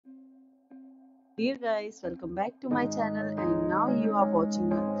Dear guys, welcome back to my channel and now you are watching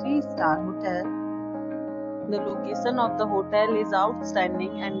a 3-star hotel. The location of the hotel is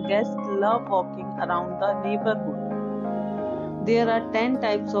outstanding and guests love walking around the neighborhood. There are 10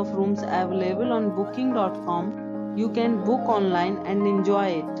 types of rooms available on booking.com. You can book online and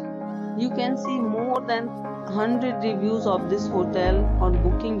enjoy it. You can see more than 100 reviews of this hotel on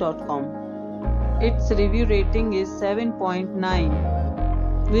booking.com. Its review rating is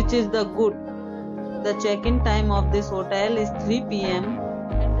 7.9, which is the good. The check-in time of this hotel is 3 p.m.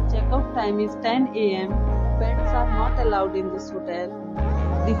 and the check-out time is 10 a.m. Pets are not allowed in this hotel.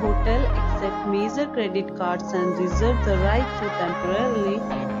 The hotel accepts major credit cards and reserves the right to temporarily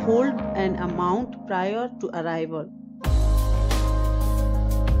hold an amount prior to arrival.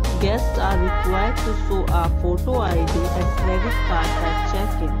 Guests are required to show a photo ID and credit card at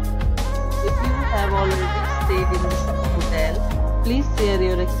check-in. If you have already stayed in this hotel, please share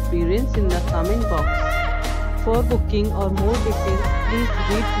your experience in the comment box. For booking or more details, please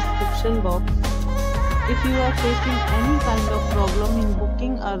read description box. If you are facing any kind of problem in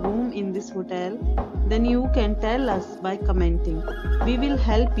booking a room in this hotel, then you can tell us by commenting. We will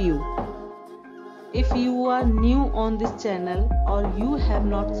help you. If you are new on this channel or you have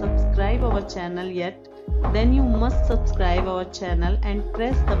not subscribed our channel yet, then you must subscribe our channel and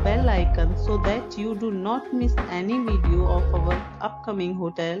press the bell icon so that you do not miss any video of our upcoming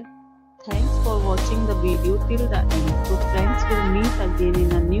hotel. Thanks for watching the video till the end. So friends, will meet again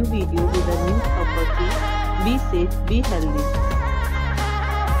in a new video with a new property. Be safe, be healthy.